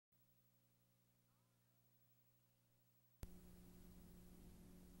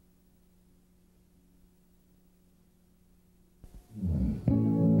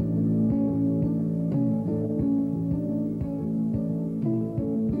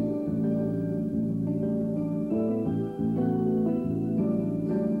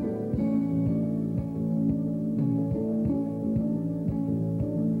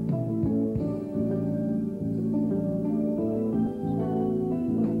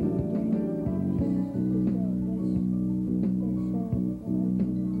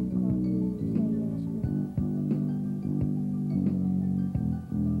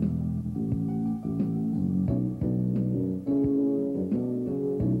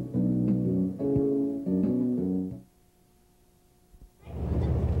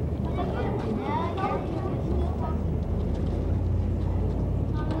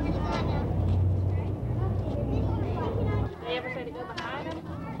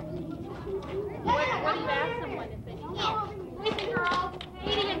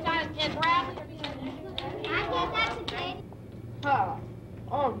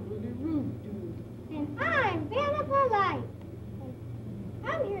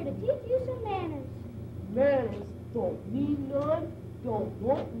here to teach you some manners. Manners don't need none, don't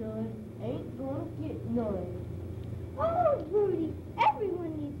want none, ain't gonna get none. Oh, Rudy,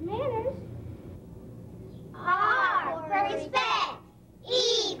 everyone needs manners. R for respect,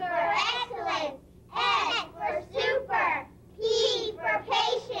 E for excellence, S for super, P for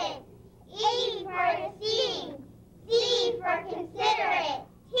patient, E for esteem, C for considerate,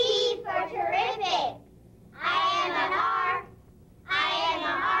 T for terrific. I am an R, I am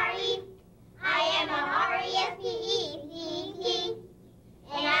a RE, I am a RESPECT,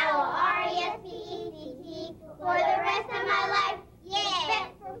 and I will RESPECT for the rest of my life,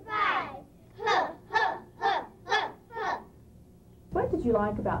 except for 5. Huh, huh, huh, huh, huh. What did you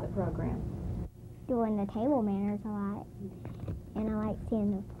like about the program? Doing the table manners a lot, and I like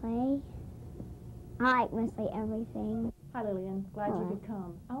seeing the play. I like mostly everything. Hi, Lillian. Glad Hello. you could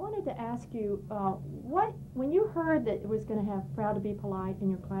come. I wanted to ask you, when you heard that it was going to have Proud to be Polite in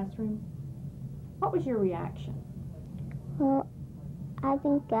your classroom, what was your reaction? Well, I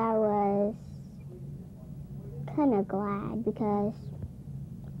think I was kind of glad because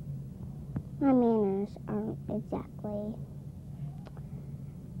my manners aren't exactly,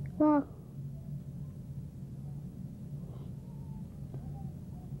 well,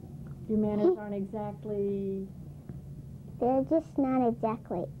 Your manners aren't exactly... they're just not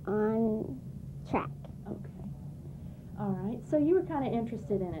exactly on track. Okay. All right. So you were kind of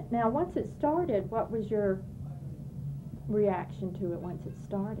interested in it. Now, once it started, what was your reaction to it once it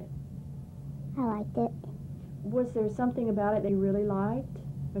started? I liked it. Was there something about it that you really liked,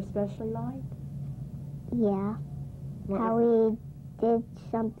 or especially liked? Yeah. What How was we did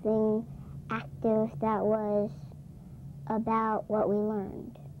something active that was about what we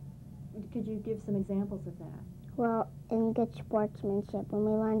learned. Could you give some examples of that? Well, in good sportsmanship, when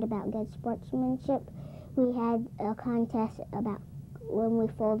we learned about good sportsmanship, we had a contest about when we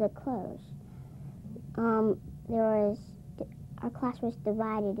folded clothes. Our class was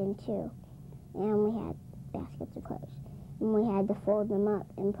divided in two, and we had baskets of clothes. And we had to fold them up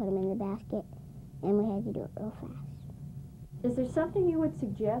and put them in the basket, and we had to do it real fast. Is there something you would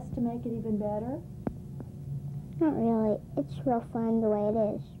suggest to make it even better? Not really. It's real fun the way it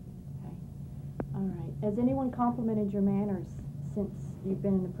is. All right. Has anyone complimented your manners since you've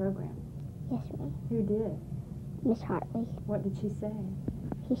been in the program? Yes, ma'am. Who did? Miss Hartley. What did she say?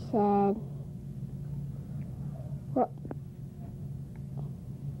 He said, well,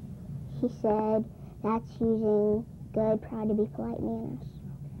 he said that's using good, proud to be polite manners.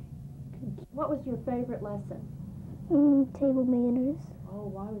 Okay. What was your favorite lesson? Table manners. Oh,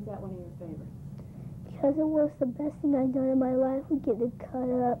 why was that one of your favorites? Because it was the best thing I've done in my life. We get to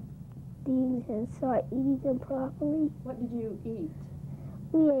cut up things and start eating them properly. What did you eat?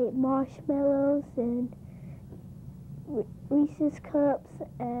 We ate marshmallows and Reese's cups,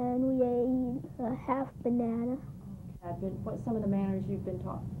 and we ate a half banana. What's some of the manners you've been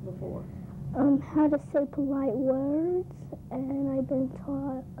taught before? How to say polite words, and I've been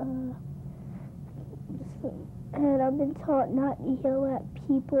taught not to yell at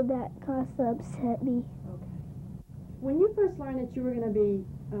people that constantly upset me. Okay. When you first learned that you were going to be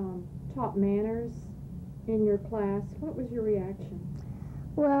taught manners in your class, what was your reaction?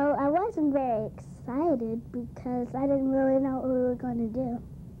 Well, I wasn't very excited because I didn't really know what we were going to do.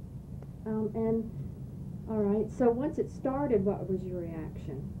 All right, so once it started, what was your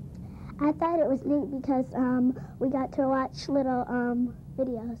reaction? I thought it was neat because we got to watch little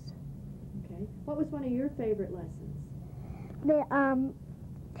videos. Okay. What was one of your favorite lessons? The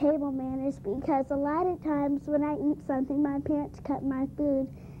table manners, because a lot of times when I eat something, my parents cut my food,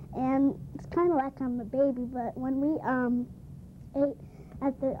 and it's kind of like I'm a baby, but when we ate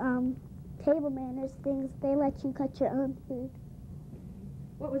at the table manners things, they let you cut your own food.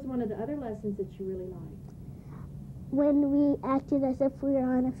 What was one of the other lessons that you really liked? When we acted as if we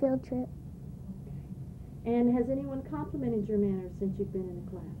were on a field trip. Okay. And has anyone complimented your manners since you've been in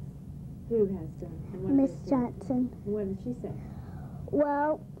the class? Who has done? And what Miss did they say? Johnson. And what did she say?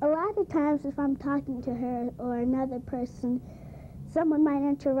 Well, a lot of times if I'm talking to her or another person, someone might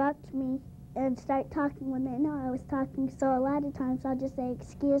interrupt me and start talking when they know I was talking. So a lot of times I'll just say,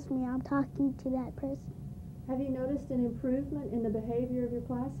 "Excuse me, I'm talking to that person." Have you noticed an improvement in the behavior of your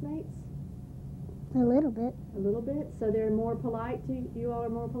classmates? A little bit. A little bit? So they're more polite to you all are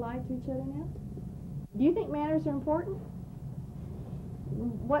more polite to each other now? Do you think manners are important?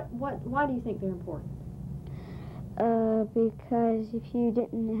 Why do you think they're important? Because if you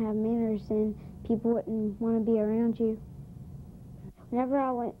didn't have manners, then people wouldn't want to be around you. Whenever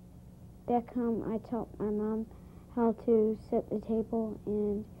I went back home, I taught my mom how to set the table,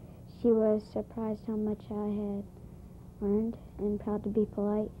 and she was surprised how much I had learned and proud to be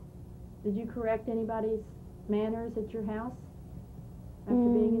polite. Did you correct anybody's manners at your house after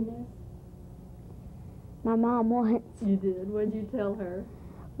being in this? My mom once. You did? What did you tell her?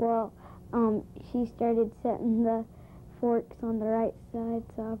 Well, she started setting the forks on the right side,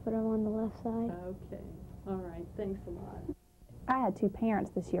 so I put them on the left side. Okay. All right. Thanks a lot. I had 2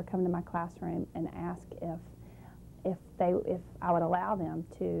 parents this year come to my classroom and ask if I would allow them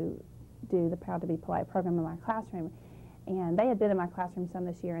to do the Proud to Be Polite program in my classroom. And they had been in my classroom some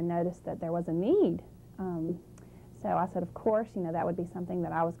this year and noticed that there was a need. So I said, of course, you know, that would be something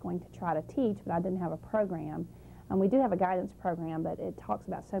that I was going to try to teach, but I didn't have a program. We do have a guidance program, but it talks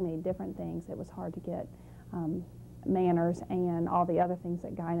about so many different things. It was hard to get manners and all the other things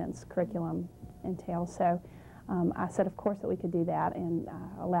that guidance curriculum entails. So I said, of course, that we could do that, and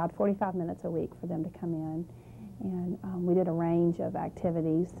allowed 45 minutes a week for them to come in. And we did a range of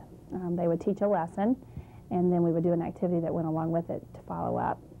activities. They would teach a lesson, and then we would do an activity that went along with it to follow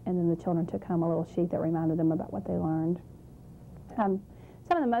up. And then the children took home a little sheet that reminded them about what they learned. Some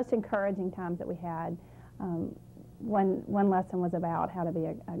of the most encouraging times that we had, one lesson was about how to be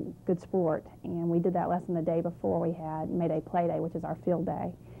a good sport, and we did that lesson the day before we had May Day Play Day, which is our field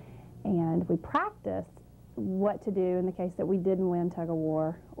day. And we practiced what to do in the case that we didn't win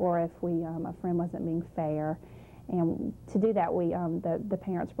tug-of-war, or if a friend wasn't being fair. And to do that, the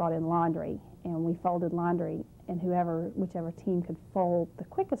parents brought in laundry, and we folded laundry, and whichever team could fold the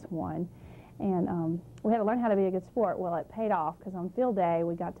quickest one. And we had to learn how to be a good sport. Well, it paid off, because on field day,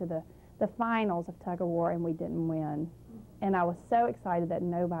 we got to the finals of tug-of-war, and we didn't win. And I was so excited that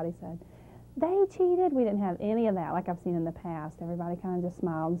nobody said, they cheated. We didn't have any of that like I've seen in the past. Everybody kind of just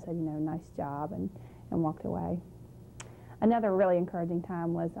smiled and said, you know, nice job, and walked away. Another really encouraging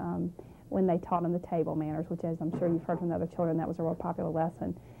time was when they taught them the table manners, which, as I'm sure you've heard from the other children, that was a real popular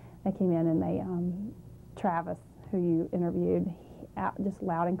lesson. They came in and they, Travis, who you interviewed, just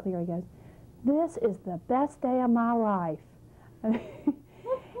loud and clear, he goes, "This is the best day of my life."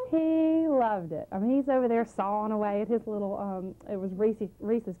 He loved it. I mean, he's over there sawing away at his little, it was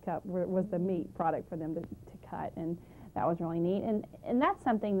Reese's Cup was the meat product for them to cut, and that was really neat. And that's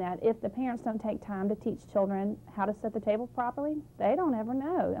something that if the parents don't take time to teach children how to set the table properly, they don't ever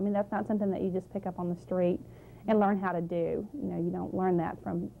know. I mean, that's not something that you just pick up on the street and learn how to do. You know, you don't learn that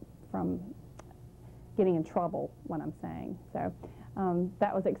from getting in trouble, what I'm saying. So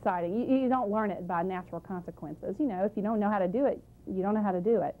that was exciting. You don't learn it by natural consequences. You know, if you don't know how to do it, you don't know how to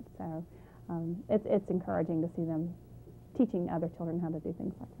do it. So it's encouraging to see them teaching other children how to do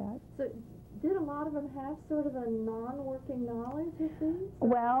things like that. So did a lot of them have sort of a non-working knowledge of things?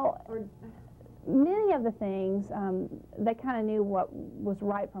 Well, many of the things, they kind of knew what was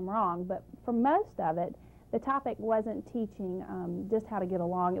right from wrong, but for most of it, the topic wasn't teaching just how to get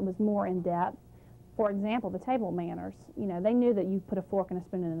along. It was more in-depth. For example, the table manners. You know, they knew that you put a fork and a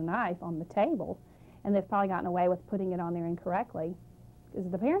spoon and a knife on the table, and they've probably gotten away with putting it on there incorrectly, because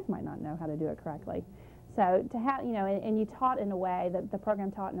the parents might not know how to do it correctly. So to have, you know, and you taught in a way, that the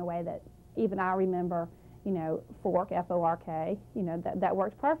program taught in a way that even I remember, you know, fork, F-O-R-K, you know, that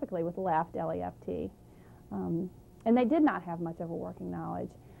worked perfectly with left, L-E-F-T. And they did not have much of a working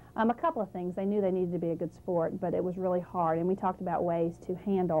knowledge. A couple of things. They knew they needed to be a good sport, but it was really hard, and we talked about ways to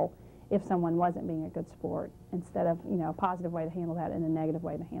handle if someone wasn't being a good sport, instead of, you know, a positive way to handle that and a negative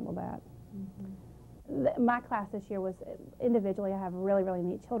way to handle that. Mm-hmm. My class this year was, individually I have really, really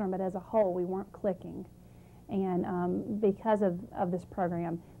neat children, but as a whole we weren't clicking. And because of this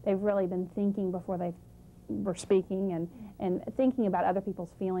program, they've really been thinking before they were speaking, and thinking about other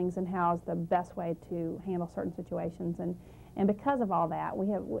people's feelings and how's the best way to handle certain situations. And because of all that,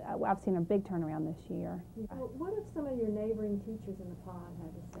 I've seen a big turnaround this year. Well, what have some of your neighboring teachers in the pod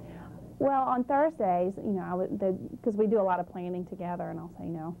had to say about it? Well, on Thursdays, you know, because we do a lot of planning together, and I'll say,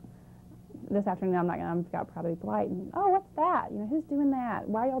 you know, this afternoon I've got Proud to Be Polite, and oh, what's that? You know, who's doing that?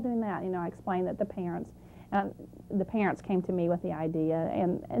 Why are y'all doing that? You know, I explained that the parents came to me with the idea,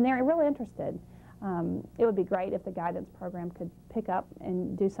 and they're really interested. It would be great if the guidance program could pick up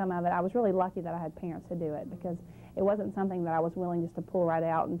and do some of it. I was really lucky that I had parents to do it, because it wasn't something that I was willing just to pull right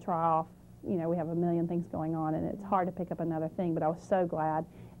out and try off. You know, we have a million things going on, and it's hard to pick up another thing, but I was so glad.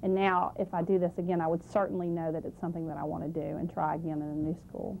 And now, if I do this again, I would certainly know that it's something that I want to do and try again in a new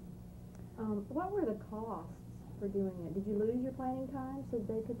school. What were the costs for doing it? Did you lose your planning time so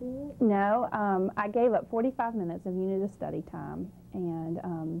they could do it? No, I gave up 45 minutes of unit of study time,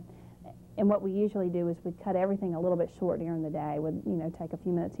 and what we usually do is we cut everything a little bit short during the day. We'd, you know, take a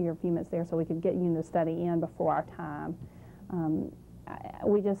few minutes here, a few minutes there, so we could get unit of study in before our time.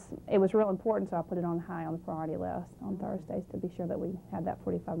 It was real important, so I put it on high on the priority list on Thursdays to be sure that we had that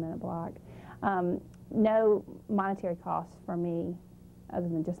 45-minute block. no monetary costs for me other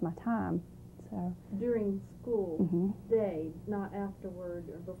than just my time. So During school Mhm. day, not afterward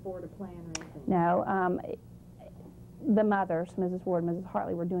or before to plan or anything? no, the mothers, Mrs. Ward and Mrs.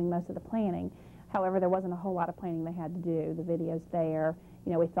 Hartley, were doing most of the planning. However, there wasn't a whole lot of planning they had to do. The video's there.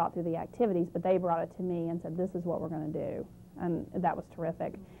 You know, we thought through the activities, but they brought it to me and said, this is what we're going to do. And that was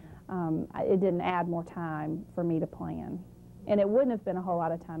terrific. It didn't add more time for me to plan. And it wouldn't have been a whole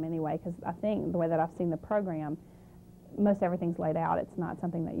lot of time anyway, because I think the way that I've seen the program, most everything's laid out. It's not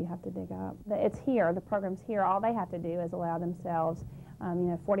something that you have to dig up. It's here. The program's here. All they have to do is allow themselves,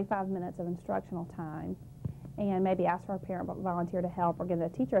 45 minutes of instructional time, and maybe ask for a parent volunteer to help or get a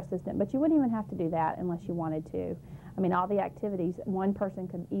teacher assistant. But you wouldn't even have to do that unless you wanted to. I mean, all the activities one person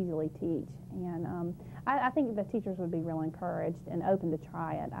could easily teach. And I think the teachers would be real encouraged and open to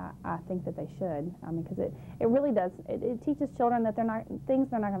try it. I think that they should. I mean, because it really does. It teaches children that they're not going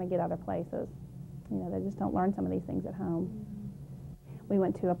to get other places. You know, they just don't learn some of these things at home. We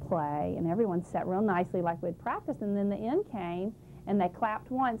went to a play, and everyone sat real nicely like we'd practiced, and then the end came, and they clapped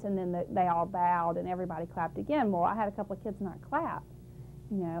once, and then they all bowed, and everybody clapped again. Well, I had a couple of kids not clap,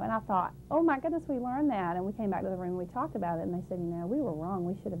 and I thought, oh my goodness, we learned that. And we came back to the room and we talked about it, and they said, we were wrong.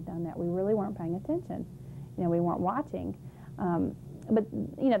 We should have done that. We really weren't paying attention. We weren't watching. But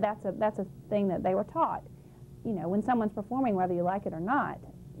that's a thing that they were taught. When someone's performing, whether you like it or not,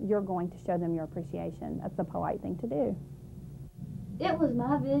 you're going to show them your appreciation. That's the polite thing to do. It was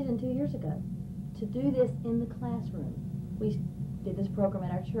my vision 2 years ago to do this in the classroom. We did this program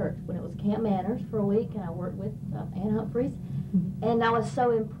at our church when it was Camp Manners for a week, and I worked with Humphries, and I was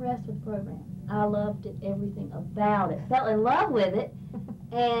so impressed with the program. I loved it, everything about it. Fell in love with it,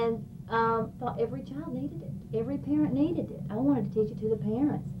 and thought every child needed it. Every parent needed it. I wanted to teach it to the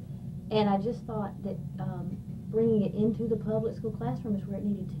parents, and I just thought that bringing it into the public school classroom is where it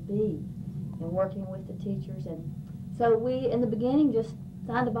needed to be, and working with the teachers. And so we, in the beginning, just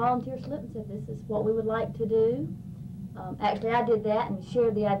signed a volunteer slip and said, this is what we would like to do. Actually, I did that and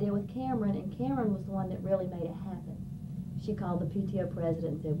shared the idea with Cameron, and Cameron was the one that really made it happen. She called the PTO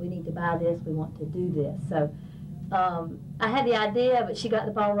president and said, we need to buy this, we want to do this. So I had the idea, but she got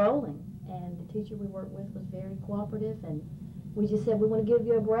the ball rolling, and the teacher we worked with was very cooperative, and we just said, we want to give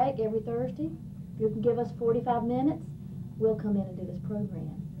you a break every Thursday. If you can give us 45 minutes, we'll come in and do this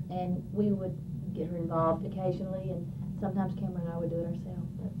program. And we would get her involved occasionally, and sometimes Cameron and I would do it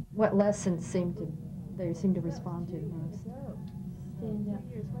ourselves. But what lessons they seem to respond to most?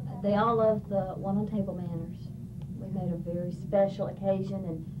 They all love the one on table manners. We made a very special occasion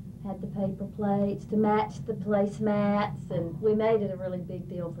and had the paper plates to match the placemats, and we made it a really big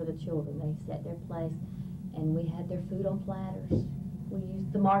deal for the children. They set their place, and we had their food on platters. We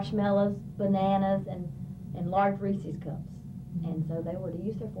used the marshmallows, bananas, and large Reese's cups. And so they were to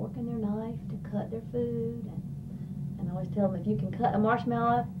use their fork and their knife to cut their food. And I always tell them, if you can cut a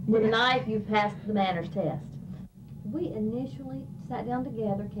marshmallow with a knife, you've passed the manners test. We initially sat down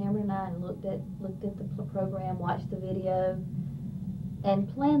together, Cameron and I, and looked at the program, watched the video,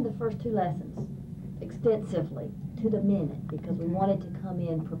 and planned the first 2 lessons extensively to the minute, because we wanted to come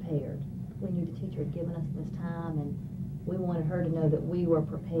in prepared. We knew the teacher had given us this time, and we wanted her to know that we were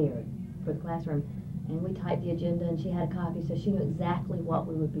prepared for the classroom. And we typed the agenda, and she had a copy, so she knew exactly what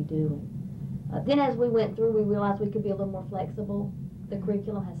we would be doing. Then as we went through, we realized we could be a little more flexible. The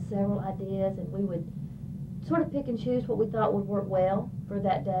curriculum has several ideas, and we would sort of pick and choose what we thought would work well for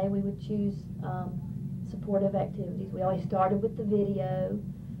that day. We would choose supportive activities. We always started with the video,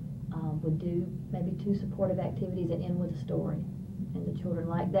 would do maybe 2 supportive activities and end with a story. And the children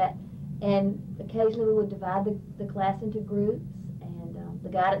liked that. And occasionally we would divide the class into groups, and the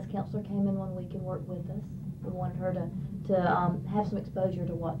guidance counselor came in one week and worked with us. We wanted her to have some exposure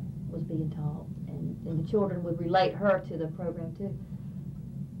to what was being taught, and the children would relate her to the program too.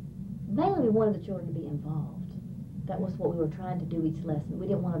 Mainly we wanted the children to be involved. That was what we were trying to do each lesson. We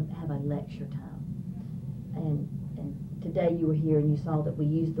didn't want to have a lecture time. And today you were here and you saw that we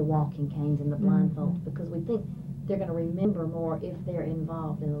used the walking canes and the blindfolds, because we think they're going to remember more if they're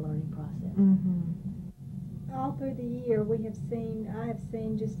involved in the learning process. All through the year I have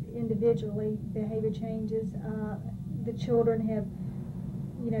seen just individually behavior changes. The children have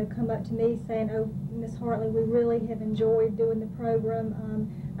come up to me saying, oh, Miss Hartley, we really have enjoyed doing the program.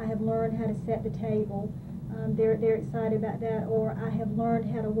 I have learned how to set the table. They're excited about that. Or I have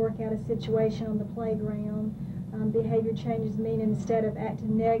learned how to work out a situation on the playground. Behavior changes mean instead of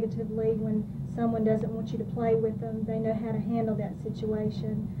acting negatively when someone doesn't want you to play with them, they know how to handle that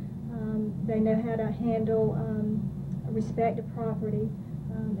situation. They know how to handle respect to property.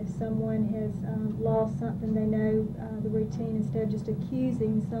 If someone has lost something, they know the routine. Instead of just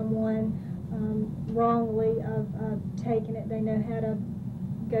accusing someone wrongly of taking it. They know how to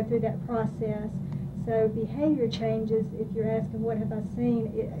go through that process. So behavior changes, if you're asking what have I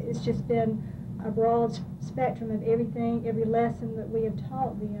seen, it's just been a broad spectrum of everything, every lesson that we have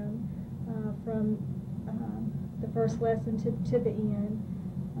taught them from the first lesson to the end.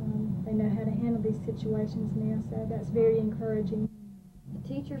 They know how to handle these situations now, so that's very encouraging. The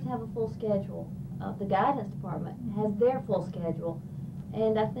teachers have a full schedule. The guidance department has their full schedule.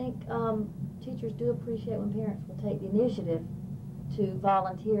 And I think teachers do appreciate when parents will take the initiative to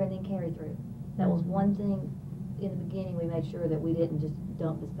volunteer and then carry through. That was one thing in the beginning. We made sure that we didn't just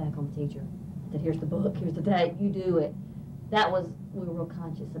dump this back on the teacher. That here's the book, here's the date, you do it. We were real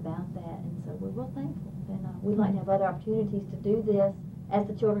conscious about that, and so we're real thankful. And we'd like to have other opportunities to do this as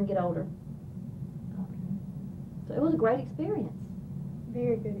the children get older. So it was a great experience.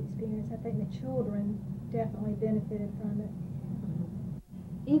 Very good experience. I think the children definitely benefited from it.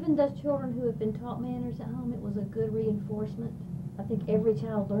 Even those children who have been taught manners at home, it was a good reinforcement. I think every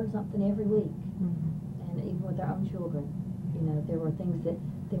child learned something every week. And even with our own children, you know, there were things that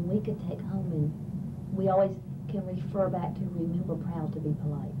then we could take home, and we always can refer back to remember proud to be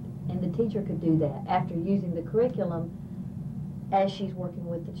polite. And the teacher could do that after using the curriculum as she's working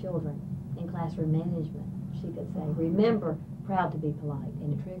with the children in classroom management. She could say, remember proud to be polite,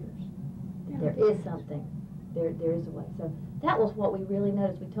 and it triggers. There is something. There is a way. So that was what we really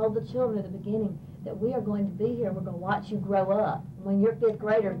noticed. We told the children at the beginning that we are going to be here and we're going to watch you grow up. When you're fifth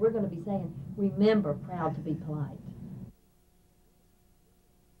graders, we're going to be saying, remember proud to be polite.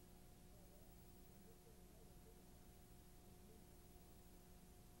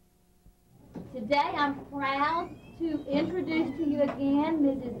 Today I'm proud to introduce to you again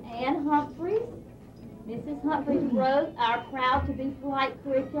Mrs. Ann Humphries. Mrs. Humphries wrote our Proud to Be Polite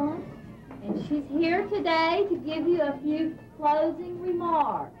curriculum, and she's here today to give you a few closing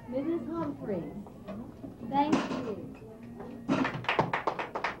remarks. Mrs. Humphries, thank you.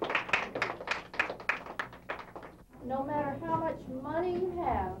 No matter how much money you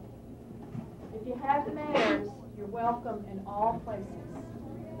have, if you have the manners, you're welcome in all places.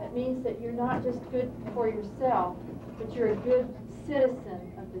 That means that you're not just good for yourself, but you're a good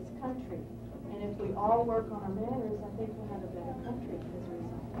citizen of this country. And if we all work on our manners, I think we'll have a better country as a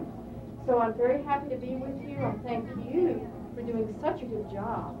result. So I'm very happy to be with you. I thank you for doing such a good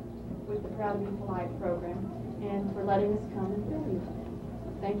job with the Proud to Be Polite program and for letting us come and film you.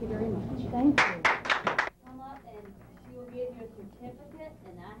 Thank you very much. Thank you. Come up and she will give you a certificate,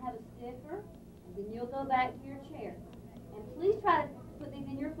 and I have a sticker, and then you'll go back to your chair. And please try to put these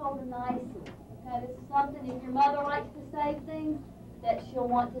in your folder nicely. Okay, this is something, if your mother likes to save things, that she'll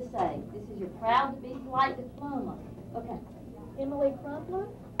want to say. This is your Proud to Be Polite diploma. Okay. Emily Crumpler.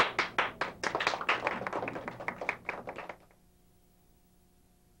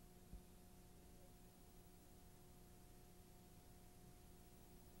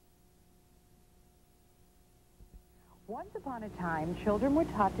 Once upon a time, children were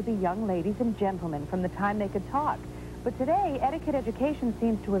taught to be young ladies and gentlemen from the time they could talk. But today, etiquette education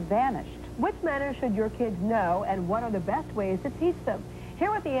seems to have vanished. Which manners should your kids know, and what are the best ways to teach them?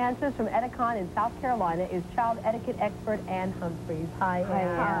 Here with the answers from Etikon in South Carolina is child etiquette expert Ann Humphries. Hi,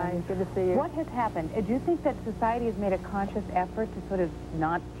 Ann. Hi. Good to see you. What has happened? Do you think that society has made a conscious effort to sort of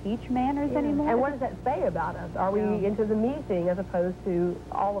not teach manners anymore? And what does that say about us? Are we into the me thing as opposed to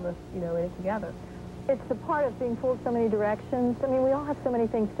all of us, you know, in it together? It's the part of being pulled so many directions. I mean, we all have so many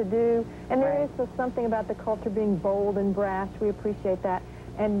things to do, and there is something about the culture being bold and brash. We appreciate that,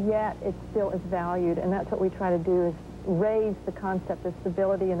 and yet it still is valued, and that's what we try to do, is raise the concept of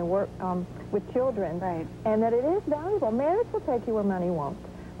civility in the work with children, and that it is valuable. Manners will take you where money won't.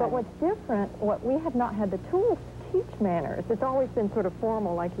 But what's different, we have not had the tools to teach manners. It's always been sort of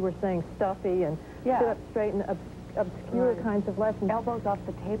formal, like you were saying, stuffy, and sit up straight and obscure kinds of lessons. Elbows off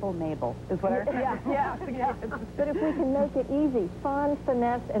the table, Mabel, is what yeah. But if we can make it easy, fun,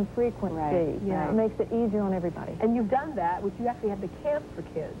 finesse, and frequency, it makes it easier on everybody. And you've done that, which you actually had the camp for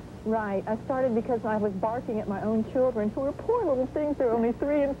kids. Right. I started because I was barking at my own children, who were poor little things. They were only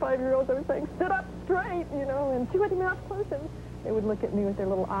 3- and 5-year-olds. I was saying, sit up straight, you know, and keep your mouth closed. And they would look at me with their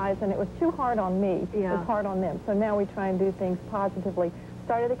little eyes, and it was too hard on me. It was hard on them. So now we try and do things positively.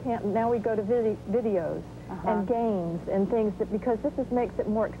 Started a camp. Now we go to videos and games and things, because this makes it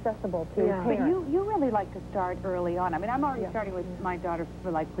more accessible to parents. But you really like to start early on. I mean, I'm already starting with my daughter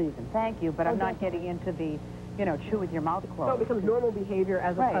for like please and thank you, but I'm not getting into the, you know, chew with your mouth closed. So it becomes normal behavior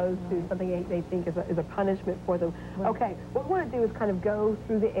as opposed to something they think is a punishment for them. Right. Okay, what we want to do is kind of go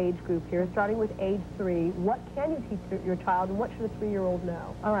through the age group here, starting with age 3. What can you teach your child, and what should a 3-year-old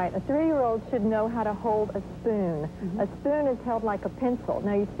know? All right, a 3-year-old should know how to hold a spoon. A spoon is held like a pencil.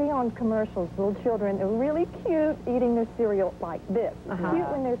 Now, you see on commercials, little children are really cute eating their cereal like this. It's cute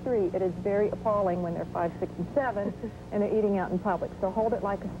when they're 3. It is very appalling when they're 5, 6, and 7, and they're eating out in public. So hold it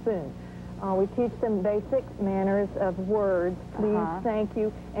like a spoon. We teach them basic manners of words, please, thank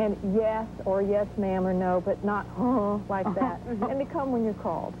you, and yes or yes, ma'am, or no, but not like that. And they come when you're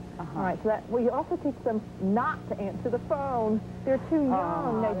called. All right, so that, well, you also teach them not to answer the phone. They're too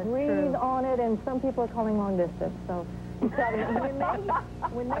young. They breathe on it, and some people are calling long distance. So you tell them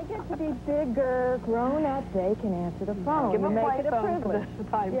when they get to be bigger, grown up, they can answer the phone. Give them make it a phone privilege. for the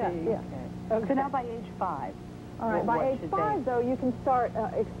time being. Yeah. Okay. So now by age 5. All right, by age 5, though, you can start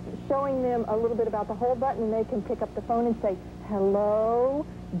showing them a little bit about the hold button, and they can pick up the phone and say, hello,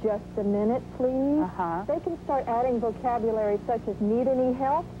 just a minute, please. They can start adding vocabulary such as need any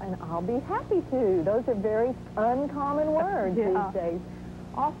help, and I'll be happy to. Those are very uncommon words these days.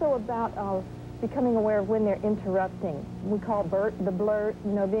 Also about becoming aware of when they're interrupting. We call the blurt,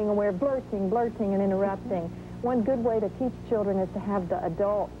 you know, being aware of blurting and interrupting. One good way to teach children is to have the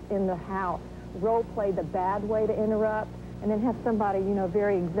adults in the house role play the bad way to interrupt, and then have somebody, you know,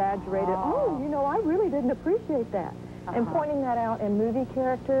 very exaggerated, you know, I really didn't appreciate that. And pointing that out in movie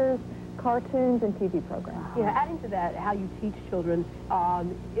characters, cartoons, and TV programs. Yeah, adding to that, how you teach children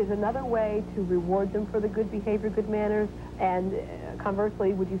is another way to reward them for the good behavior, good manners, and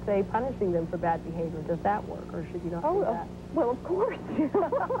conversely, would you say punishing them for bad behavior? Does that work, or should you not do that? Well, of course.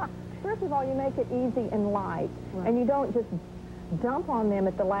 First of all, you make it easy and light, and you don't just dump on them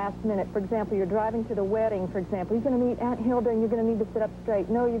at the last minute. For example, you're driving to the wedding, for example. You're going to meet Aunt Hilda, and you're going to need to sit up straight.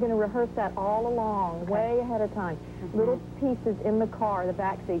 No, you're going to rehearse that all along, way ahead of time. Little pieces in the car, the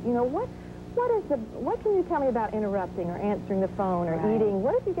back seat. You know, what can you tell me about interrupting or answering the phone or eating?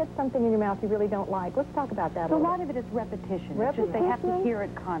 What if you get something in your mouth you really don't like? Let's talk about that a lot of it is repetition. Just, they have to hear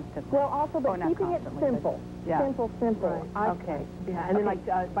it constantly. Well, also, but keeping it simple. Simple. Okay. Yeah, and then like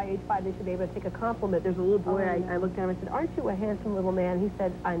by age 5, they should be able to take a compliment. There's a little boy, I looked at him and said, aren't you a handsome little man? He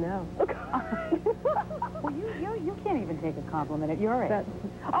said, I know. Well, you can't even take a compliment at your age.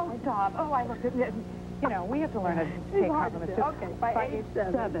 Oh, stop. Oh, I looked at it. You know, we have to learn how to take compliments too. Okay, by age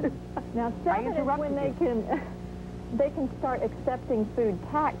 7. Now, 7 is when they can start accepting food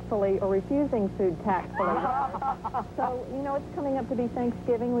tactfully or refusing food tactfully. So, you know, it's coming up to be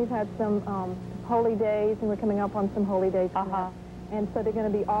Thanksgiving. We've had some holy days, and we're coming up on some holy days. And so they're going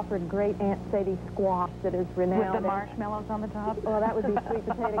to be offered great Aunt Sadie squash that is renowned. With the marshmallows on the top? Well, that would be sweet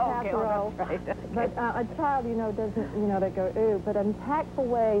potato casserole. Well, that's right. But a child, you know, doesn't, you know, they go, ooh. But a tactful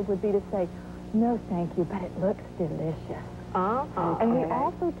way would be to say, no, thank you, but it looks delicious. And we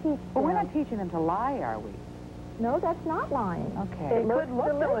also teach them... But we're not teaching them to lie, are we? No, that's not lying. Okay. It looks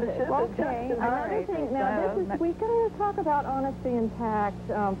delicious. Okay. Another thing, now we gotta talk about honesty and tact.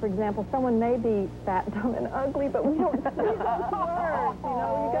 For example, someone may be fat, dumb, and ugly, but we don't say those words. You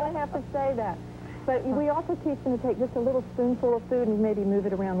know, you're gonna have to say that. But we also teach them to take just a little spoonful of food and maybe move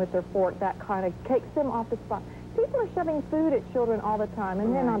it around with their fork. That kind of takes them off the spot. People are shoving food at children all the time,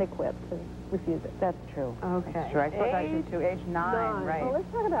 and they're not equipped to refuse it. That's true. Okay. That's true. I suppose I did too. Age 9, right. Well,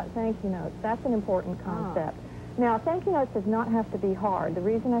 let's talk about thank you notes. That's an important concept. Now, thank you notes does not have to be hard. The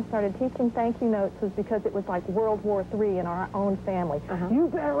reason I started teaching thank you notes was because it was like World War III in our own family. You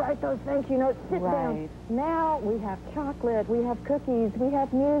better write those thank you notes. Sit down. Now we have chocolate, we have cookies, we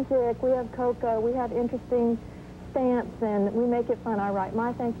have music, we have cocoa, we have interesting stamps, and we make it fun. I write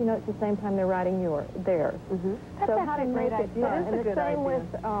my thank you notes the same time they're writing theirs. So how to make it fun. And the same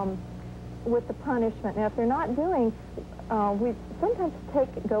with the punishment. Now, if they're not doing, we sometimes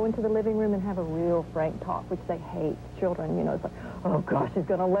go into the living room and have a real frank talk, which they hate. Children, you know, it's like, oh gosh, he's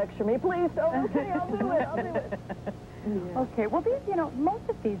going to lecture me. Please don't. Okay, I'll do it. Okay, well, these, you know, most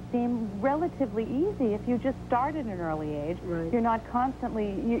of these seem relatively easy if you just start at an early age. You're not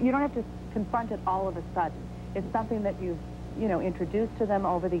constantly, you don't have to confront it all of a sudden. It's something that you've, you know, introduced to them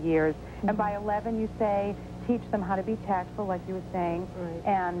over the years. And by 11, you say, teach them how to be tactful, like you were saying.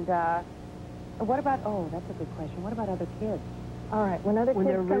 And what about, oh, that's a good question. What about other kids? All right, when other kids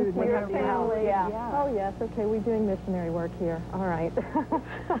come to your family, yeah. Oh, yes, okay, we're doing missionary work here. All right.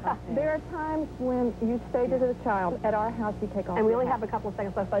 There are times when you say to the child, at our house, you take off And we only have a couple of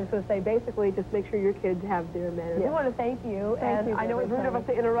seconds left, so I was going to say, basically, just make sure your kids have their manners. We want to thank you, and I know it's rude of us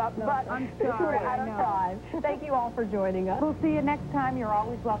to interrupt, but I'm sorry. we're out of time. Thank you all for joining us. We'll see you next time. You're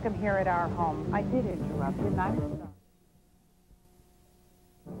always welcome here at our home. I did interrupt, didn't I?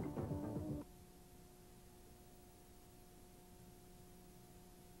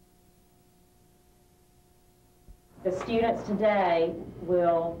 The students today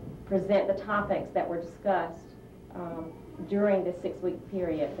will present the topics that were discussed during the 6-week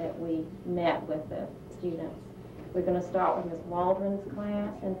period that we met with the students. We're going to start with Ms. Waldron's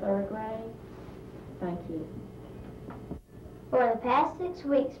class in 3rd grade. Thank you. For the past 6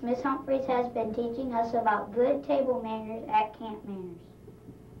 weeks, Ms. Humphries has been teaching us about good table manners at Camp Manners.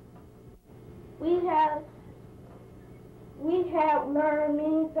 We have learned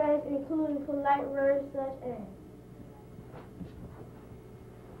many things, including polite words such as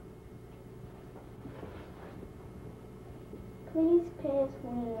please pass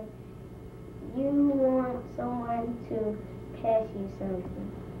when you want someone to pass you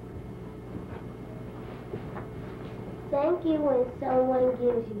something. Thank you when someone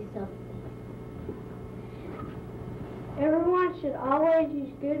gives you something. Everyone should always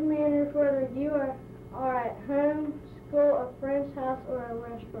use good manners whether you are at home, school, a friend's house, or a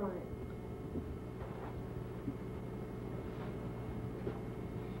restaurant.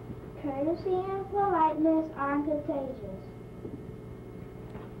 Courtesy and politeness are contagious.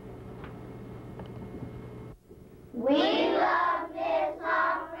 We love Miss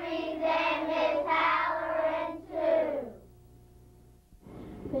Humphries and Miss Halloran too.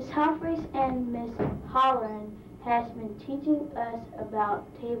 Miss Humphries and Miss Halloran has been teaching us about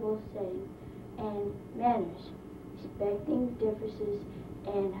table setting and manners, respecting differences,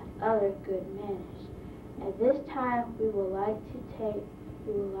 and other good manners. At this time, we would like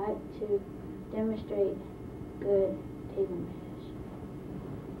to demonstrate good table manners.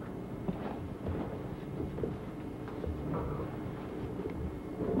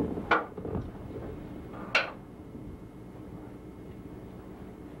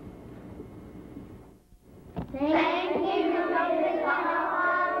 Thank you, Mrs.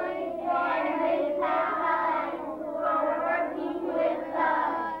 Humphries and Miss Halloran, for working with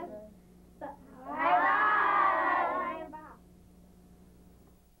us. Bye-bye.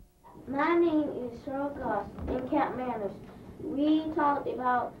 My name is Cheryl Goss in Camp Manners. We talked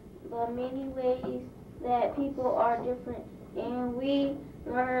about the many ways that people are different, and we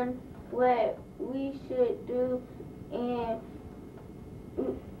learned what we should do and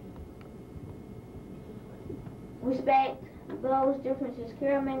respect those differences.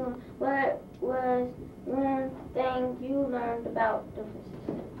 Carol Mangum, what was one thing you learned about differences?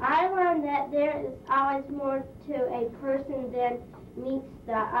 I learned that there is always more to a person than meets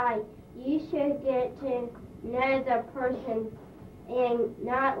the eye. You should get to know the person and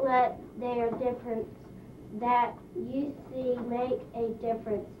not let their difference that you see make a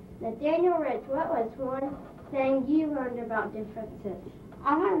difference. Nathaniel Rich, what was one thing you learned about differences?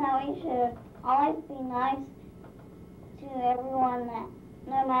 I learned that we should always be nice to everyone, that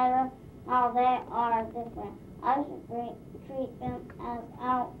no matter how they are different. I should treat them as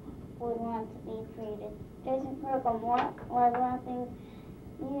I would want to be treated. Jason Crookham, what was one thing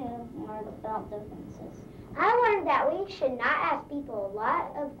you learned about differences? I learned that we should not ask people a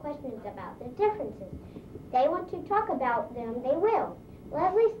lot of questions about their differences. If they want to talk about them, they will.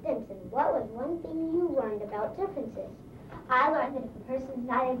 Leslie Stimson, what was one thing you learned about differences? I learned that if a person is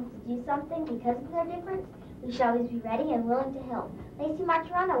not able to do something because of their difference, we should always be ready and willing to help. Lacey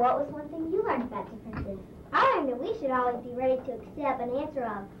Martirano, what was one thing you learned about differences? I learned that we should always be ready to accept an answer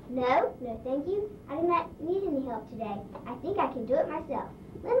of, no, no thank you, I do not need any help today. I think I can do it myself.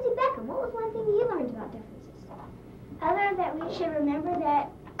 Lindsay Beckham, what was one thing you learned about differences? I learned that we should remember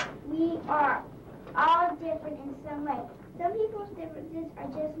that we are all different in some way. Some people's differences are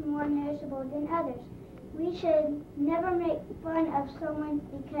just more noticeable than others. We should never make fun of someone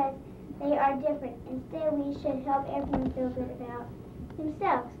because they are different. Instead, we should help everyone feel good about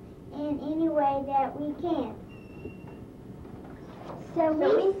themselves in any way that we can. So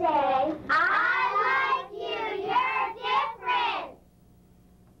we say, I like you, you're different.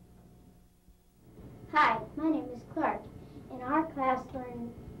 Hi, my name is Clark. In our class,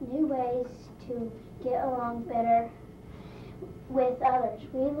 learn new ways to get along better with others.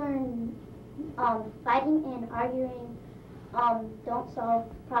 We learn fighting and arguing don't solve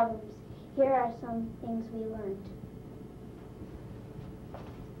problems. Here are some things we learned.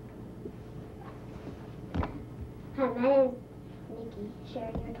 Hi, my name is Nikki,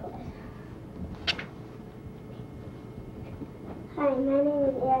 sharing your toys. Hi, my name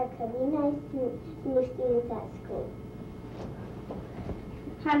is Erica. Be nice to new students at school.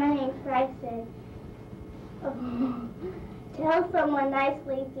 Hi, my name is Bryson. Tell someone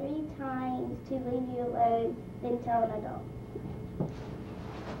nicely 3 times to leave you alone, then tell an adult.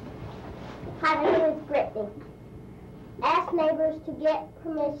 Hi, my name is Brittany. Ask neighbors to get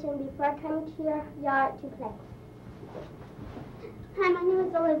permission before coming to your yard to play. Hi, my name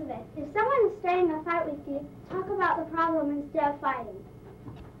is Elizabeth. If someone is starting a fight with you, talk about the problem instead of fighting.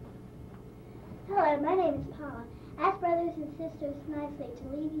 Hello, my name is Paula. Ask brothers and sisters nicely to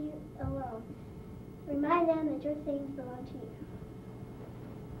leave you alone. Remind them that your things belong to you.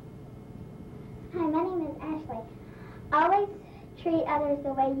 Hi, my name is Ashley. Always treat others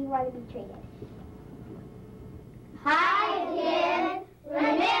the way you want to be treated. Hi again.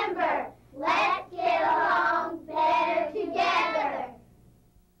 Remember, let's get along better together.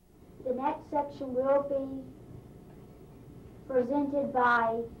 The next section will be presented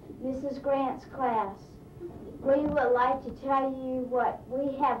by Mrs. Grant's class. We would like to tell you what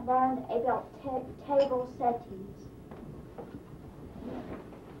we have learned about table settings.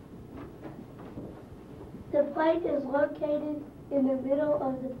 The plate is located in the middle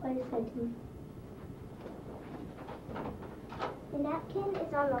of the plate setting. The napkin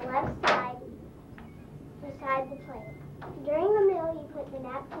is on the left side beside the plate. During the meal, you put the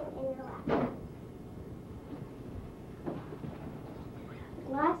napkin in your lap. The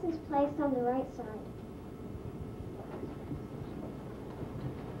glass is placed on the right side.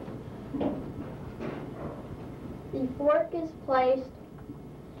 The fork is placed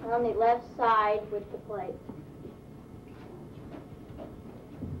on the left side with the plate.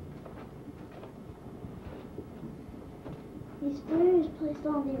 The spoon is placed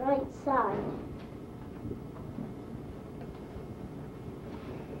on the right side.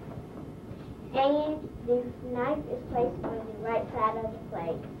 And the knife is placed on the right side of the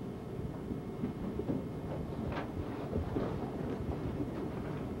plate.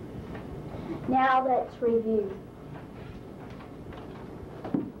 Now let's review.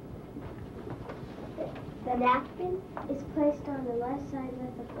 The napkin is placed on the left side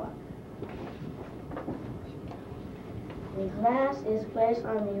with the fork. The glass is placed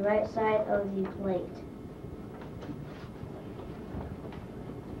on the right side of the plate.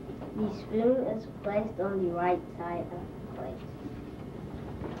 The spoon is placed on the right side of the plate.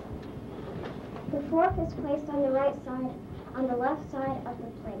 The fork is placed on the right side, on the left side of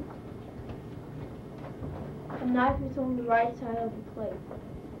the plate. The knife is on the right side of the plate.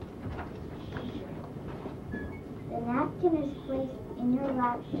 The napkin is placed in your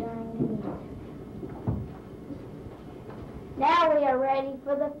lap during the meal. Now we are ready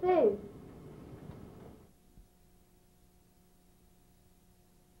for the food.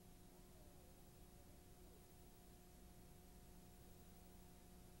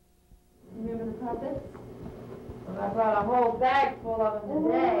 Remember the puppets? Well, I brought a whole bag full of them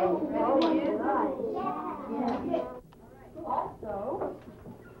today. Ready to use them? Yeah. Also,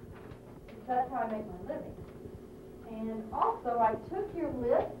 that's how I make my living. And also, I took your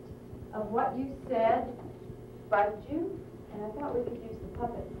list of what you said, bugged you, and I thought we could use the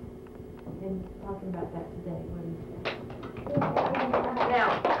puppets in talking about that today. What do you think? Now,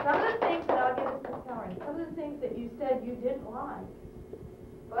 some of the things that I'll give us Miss Karen, some of the things that you said you didn't like,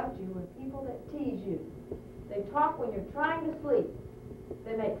 bugged you, were people that tease you. They talk when you're trying to sleep.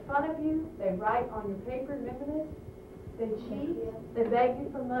 They make fun of you. They write on your paper. Remember this? They cheat. They beg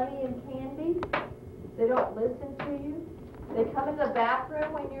you for money and candy. They don't listen to you. They come in the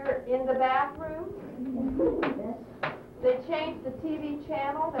bathroom when you're in the bathroom. They change the TV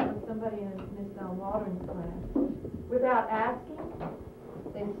channel. That was somebody in Miss Waldron's class. Without asking.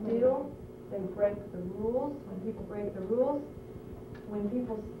 They steal. They break the rules. When people break the rules. When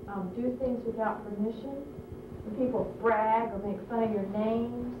people do things without permission. When people brag or make fun of your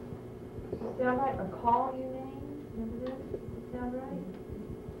names. Does it sound right? Or call you names. Remember this? Does it sound right?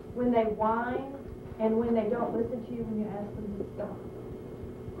 When they whine. And when they don't listen to you when you ask them to stop.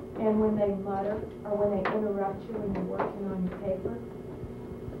 And when they mutter, or when they interrupt you when you're working on your paper.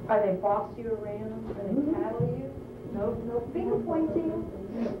 Or they boss you around, or they tattle you. No finger pointing.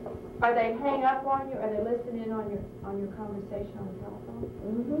 Or they hang up on you, or they listen in on your conversation on the telephone.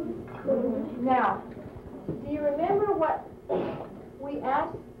 Now, do you remember what we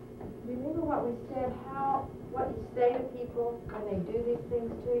asked? Do you remember what we said, what you say to people when they do these things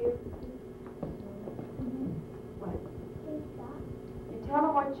to you? What? You tell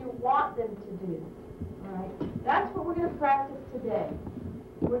them what you want them to do. All right? That's what we're going to practice today.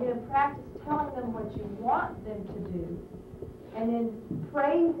 We're going to practice telling them what you want them to do, and then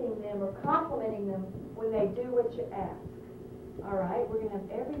praising them or complimenting them when they do what you ask. All right? We're going to have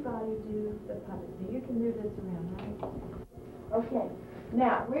everybody do the puppet. So you can move this around, right? Okay.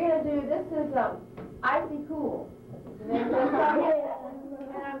 Now, we're going to do, this is icy cool. And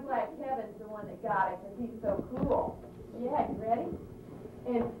I'm glad Kevin's the one that got it because he's so cool. Yeah, you ready?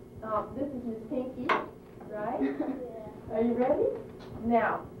 And this is Miss Pinky, right? Yeah. Are you ready?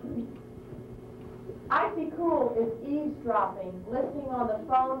 Now, Icy cool is eavesdropping, listening on the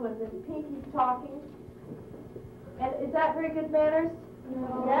phone when Miss Pinky's talking. And is that very good manners?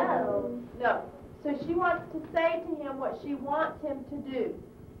 No. No. So she wants to say to him what she wants him to do.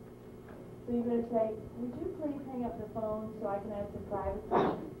 So you're going to say, would you please hang up the phone so I can ask a private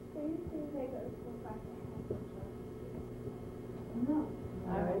question? No.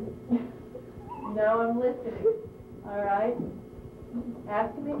 All right. No, I'm listening. All right.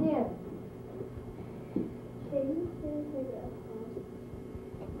 Ask him again.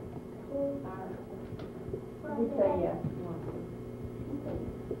 You say yes.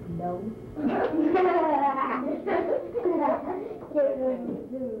 No.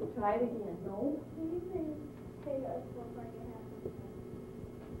 Try it again. No.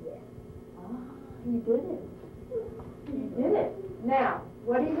 You did it. You did it. Now,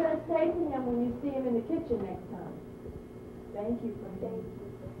 what are you going to say to him when you see him in the kitchen next time? Thank you for him.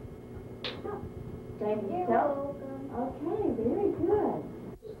 Thank you. Okay, very good.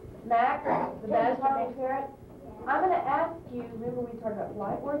 Max, the bad talking parrot, I'm going to ask you, remember we talked about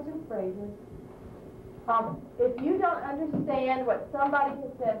light words and phrases. If you don't understand what somebody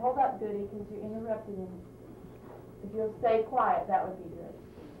has said, hold up, Goody, because you interrupted him. If you'll stay quiet, that would be good.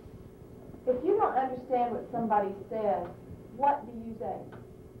 If you don't understand what somebody says, what do you say?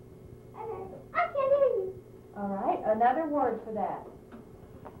 I can't hear you. All right, another word for that.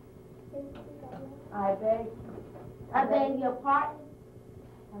 I beg your pardon.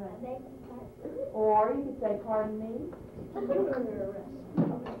 Or you could say, pardon me.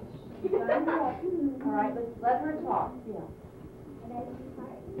 All right, let her talk. Yeah.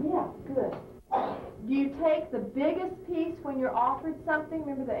 Yeah, good. Do you take the biggest piece when you're offered something?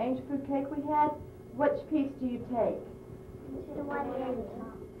 Remember the angel food cake we had? Which piece do you take? The one near the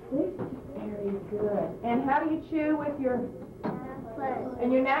top. Very good. And how do you chew with your...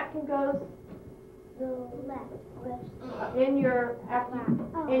 And your napkin goes... In your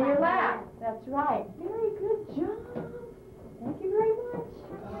lap. That's right. Very good job. Thank you very much.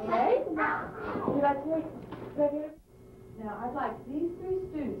 Okay. Did I take... Now, I'd like these three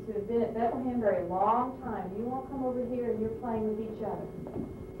students who have been at Bethlehem a very long time. You all come over here and you're playing with each other.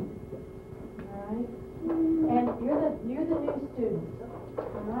 All right? And you're the new students.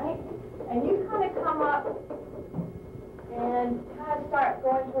 All right? And you kind of come up and kind of start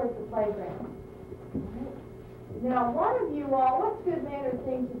going towards the playground. All right? Now, one of you all, what's good mannered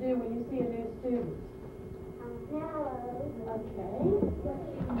thing to do when you see a new student? Hello. Okay.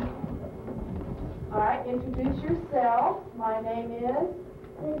 All right, introduce yourself. My name is?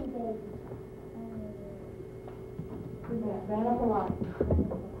 Vanna.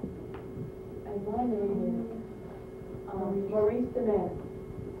 And my name is Maurice DeMann.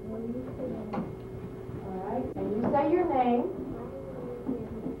 All right, and you say your name.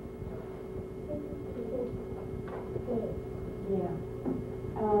 Yeah.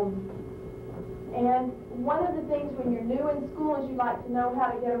 And one of the things when you're new in school is you like to know how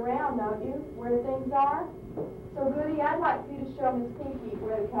to get around, don't you? Where things are. So, Goody, I'd like for you to show Miss Pinky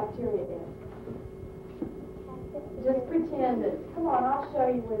where the cafeteria is. Just pretend that. Come on, I'll show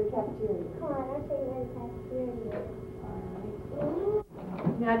you where the cafeteria is. Come on, I'll show you where the cafeteria is. All right.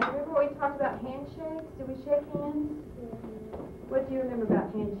 Now, do you remember when we talked about handshakes? Did we shake hands? What do you remember about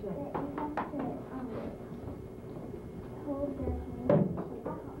handshakes? You have to hold your hand.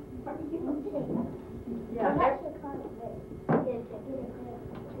 Yeah.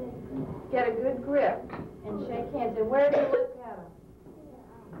 Get a good grip and shake hands. And where do you look at them?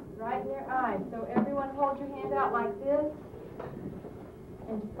 Right in their eyes. So everyone hold your hand out like this.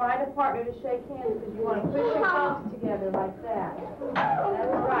 And find a partner to shake hands because you want to push your palms together like that.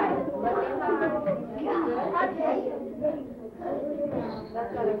 That's right. Let me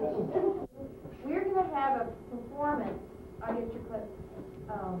That's not okay. We're going to have a performance. I'll get your clip.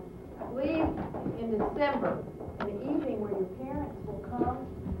 I believe in December, in the evening, where your parents will come,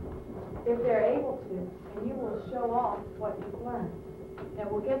 if they're able to, and you will show off what you've learned. And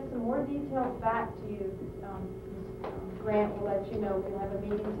we'll get some more details back to you. Grant will let you know. We'll have a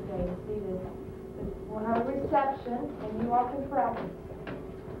meeting today to see this. We'll have a reception, and you all can practice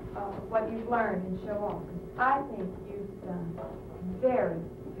what you've learned and show off. I think you've done very,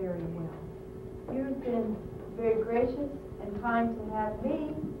 very well. You've been very gracious and kind to have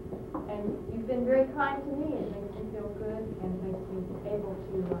me. And you've been very kind to me. It makes me feel good and makes me able to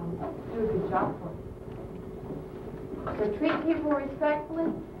do a good job for you. So treat people respectfully,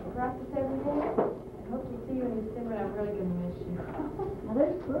 practice every day, and hope to see you in December. And I'm really going to miss you. Now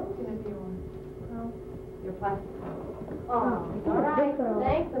this girl's going to be on your plastic. Oh, all right.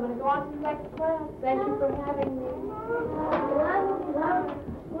 Thanks. I'm going to go on to the next class. Thank you for having me.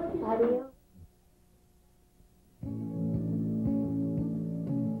 Adios.